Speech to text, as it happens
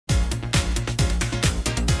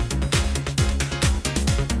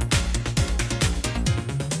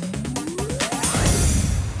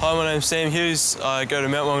Hi, my name's Sam Hughes. I go to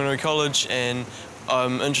Mt Maunganui College and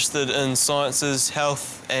I'm interested in sciences,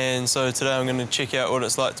 health, and so today I'm going to check out what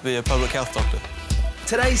it's like to be a public health doctor.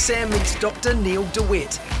 Today Sam meets Dr Neil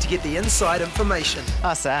DeWitt to get the inside information.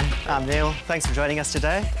 Hi Sam, I'm Neil. Thanks for joining us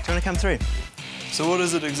today. Do you want to come through? So what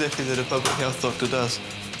is it exactly that a public health doctor does?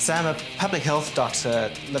 Sam, a public health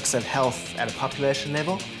doctor looks at health at a population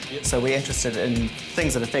level. Yep. So we're interested in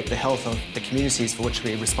things that affect the health of the communities for which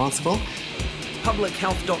we're responsible. Public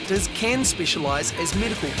health doctors can specialise as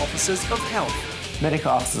medical officers of health. Medical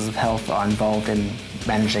officers of health are involved in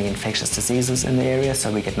managing infectious diseases in the area,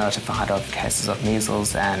 so we get notified of cases of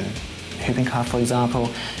measles and whooping cough, for example,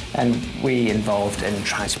 and we're involved in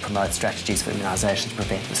trying to promote strategies for immunisation to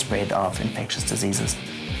prevent the spread of infectious diseases.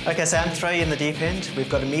 OK, Sam, throw you in the deep end. We've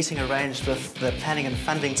got a meeting arranged with the planning and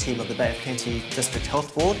funding team of the Bay of Plenty District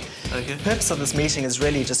Health Board. OK. The purpose of this meeting is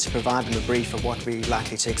really just to provide them a brief of what we're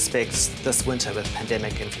likely to expect this winter with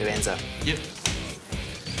pandemic influenza. Yep.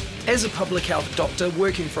 As a public health doctor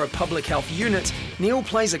working for a public health unit, Neil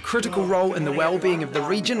plays a critical role in the well-being of the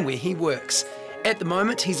region where he works. At the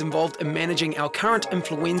moment, he's involved in managing our current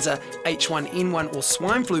influenza, H1N1 or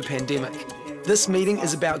swine flu pandemic. This meeting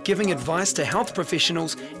is about giving advice to health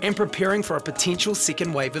professionals and preparing for a potential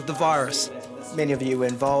second wave of the virus. Many of you were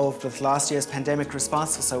involved with last year's pandemic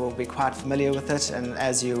response, so we'll be quite familiar with it. And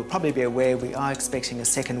as you'll probably be aware, we are expecting a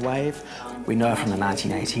second wave. We know from the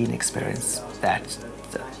 1918 experience that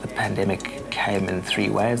the pandemic came in 3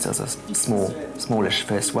 waves. There was a smallish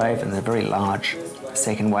first wave and a very large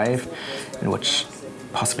second wave, in which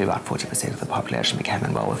possibly about 40% of the population became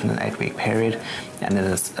unwell within an 8-week period, and then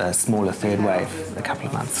a smaller third wave a couple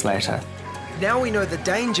of months later. Now we know the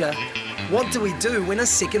danger. What do we do when a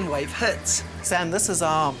second wave hits? Sam, this is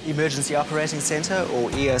our Emergency Operating Centre, or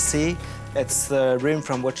EOC. It's the room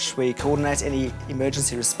from which we coordinate any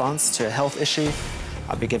emergency response to a health issue.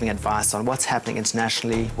 I'll be giving advice on what's happening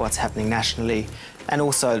internationally, what's happening nationally, and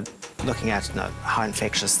also looking at how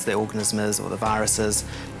infectious the organism is or the virus is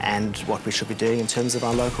and what we should be doing in terms of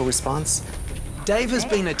our local response. Dave has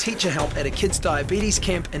been a teacher help at a kids' diabetes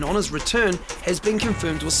camp and on his return has been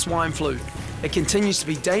confirmed with swine flu. It continues to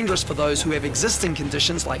be dangerous for those who have existing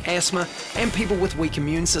conditions like asthma and people with weak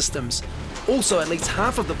immune systems. Also, at least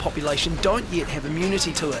half of the population don't yet have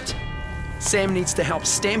immunity to it. Sam needs to help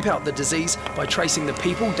stamp out the disease by tracing the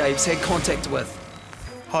people Dave's had contact with.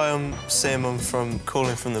 Hi, I'm Sam. I'm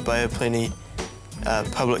calling from the Bay of Plenty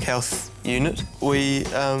Public Health Unit. We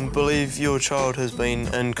believe your child has been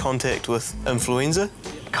in contact with influenza.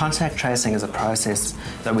 Contact tracing is a process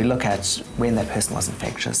that we look at when that person was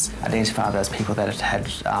infectious, identify those people that had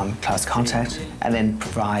close contact, and then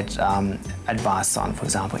provide advice on, for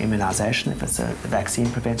example, immunisation if it's a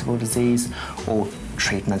vaccine-preventable disease, or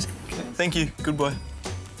treatment. Thank you. Goodbye.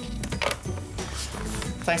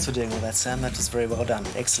 Thanks for doing all that, Sam. That was very well done.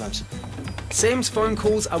 Excellent. Sam's phone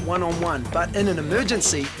calls are one-on-one, but in an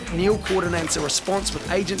emergency, Neil coordinates a response with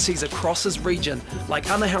agencies across his region, like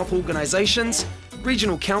other health organisations,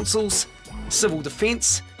 regional councils, civil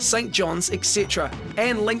defence, St John's, etc.,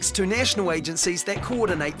 and links to national agencies that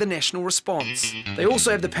coordinate the national response. They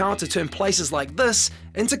also have the power to turn places like this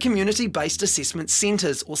into community-based assessment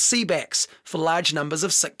centres, or CBACs, for large numbers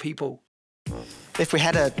of sick people. If we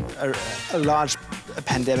had a large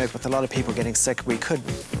pandemic with a lot of people getting sick, we could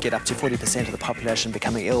get up to 40% of the population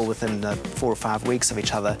becoming ill within 4 or 5 weeks of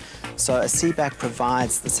each other. So a CBAC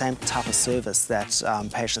provides the same type of service that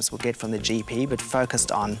patients will get from the GP, but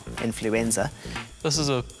focused on influenza. This is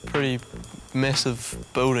a pretty massive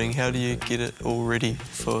building. How do you get it all ready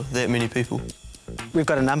for that many people? We've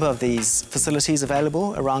got a number of these facilities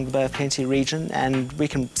available around the Bay of Plenty region, and we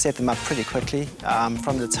can set them up pretty quickly.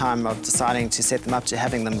 From the time of deciding to set them up to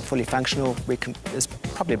having them fully functional, it's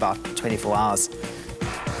probably about 24 hours.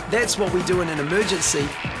 That's what we do in an emergency,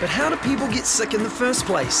 but how do people get sick in the first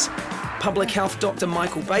place? Public health Dr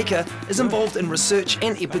Michael Baker is involved in research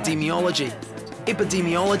and epidemiology.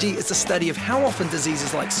 Epidemiology is the study of how often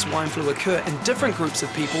diseases like swine flu occur in different groups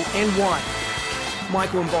of people and why.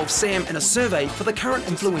 Michael involved Sam in a survey for the current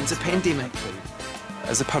influenza pandemic.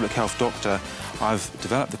 As a public health doctor, I've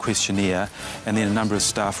developed the questionnaire, and then a number of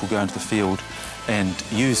staff will go into the field and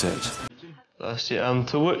use it. Last year,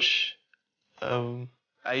 to which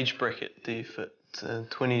age bracket do you fit?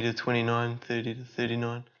 20 to 29, 30 to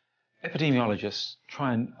 39? Epidemiologists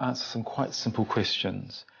try and answer some quite simple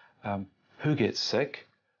questions. Who gets sick?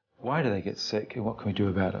 Why do they get sick? And what can we do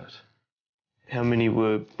about it? How many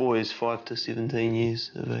were boys 5 to 17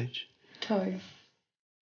 years of age? 2. Well,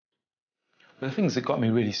 the things that got me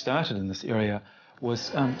really started in this area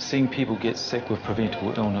was seeing people get sick with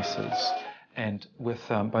preventable illnesses, and with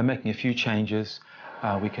by making a few changes,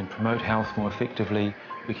 we can promote health more effectively,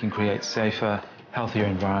 we can create safer, healthier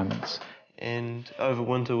environments. And over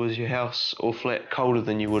winter, was your house or flat colder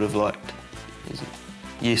than you would have liked? Is it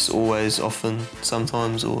yes, always, often,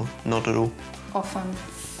 sometimes, or not at all? Often.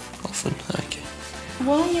 Often, okay.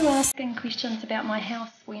 Why are you asking questions about my house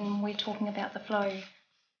when we're talking about the flu?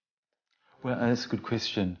 Well, that's a good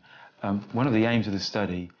question. One of the aims of the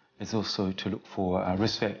study is also to look for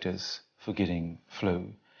risk factors for getting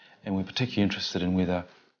flu, and we're particularly interested in whether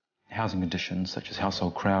housing conditions such as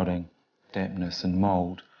household crowding, dampness and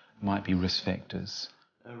mould might be risk factors.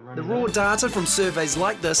 The raw data from surveys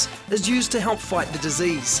like this is used to help fight the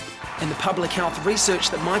disease, and the public health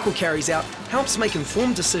research that Michael carries out helps make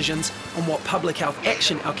informed decisions on what public health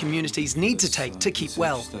action our communities need to take to keep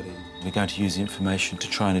well. We're going to use the information to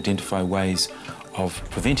try and identify ways of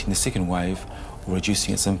preventing the second wave or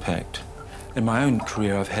reducing its impact. In my own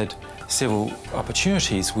career, I've had several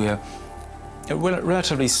opportunities where a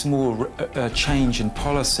relatively small change in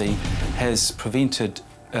policy has prevented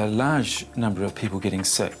a large number of people getting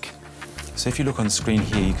sick. So if you look on the screen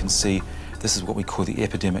here, you can see this is what we call the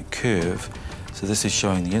epidemic curve. So this is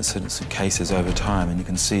showing the incidence of cases over time, and you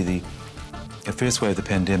can see the first wave of the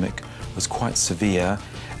pandemic was quite severe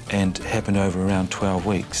and happened over around 12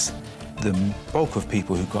 weeks. The bulk of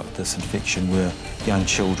people who got this infection were young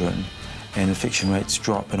children, and infection rates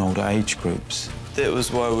drop in older age groups. That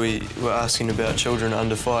was why we were asking about children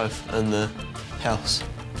under 5 in the house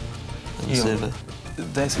in the survey.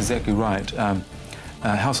 That's exactly right.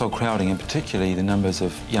 Household crowding, and particularly the numbers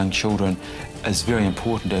of young children, is very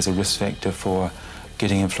important as a risk factor for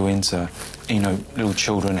getting influenza. You know, little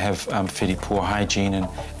children have fairly poor hygiene and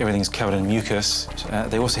everything's covered in mucus.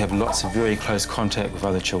 They also have lots of very close contact with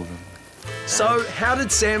other children. So, how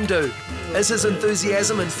did Sam do? Is his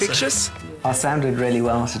enthusiasm infectious? Sam did really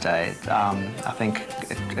well today. I think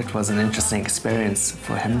it was an interesting experience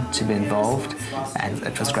for him to be involved, and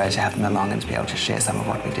it was great to have him along and to be able to share some of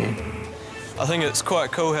what we do. I think it's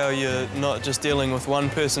quite cool how you're not just dealing with one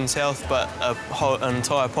person's health, but an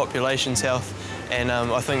entire population's health, and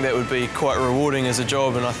I think that would be quite rewarding as a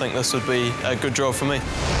job, and I think this would be a good job for me.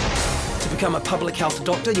 To become a public health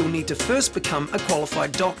doctor, you'll need to first become a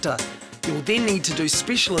qualified doctor. You'll then need to do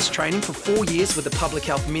specialist training for 4 years with the Public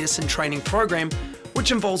Health Medicine Training Program,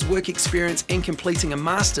 which involves work experience and completing a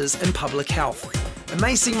Master's in Public Health. It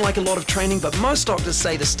may seem like a lot of training, but most doctors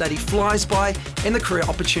say the study flies by and the career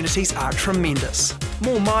opportunities are tremendous.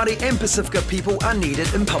 More Māori and Pacifica people are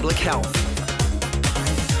needed in public health.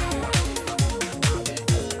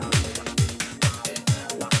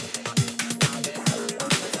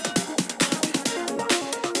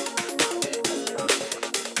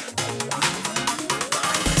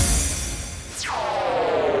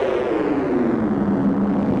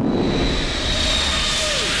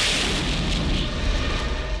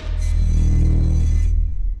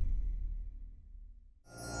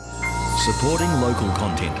 Supporting local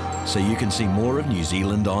content so you can see more of New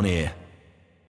Zealand on air.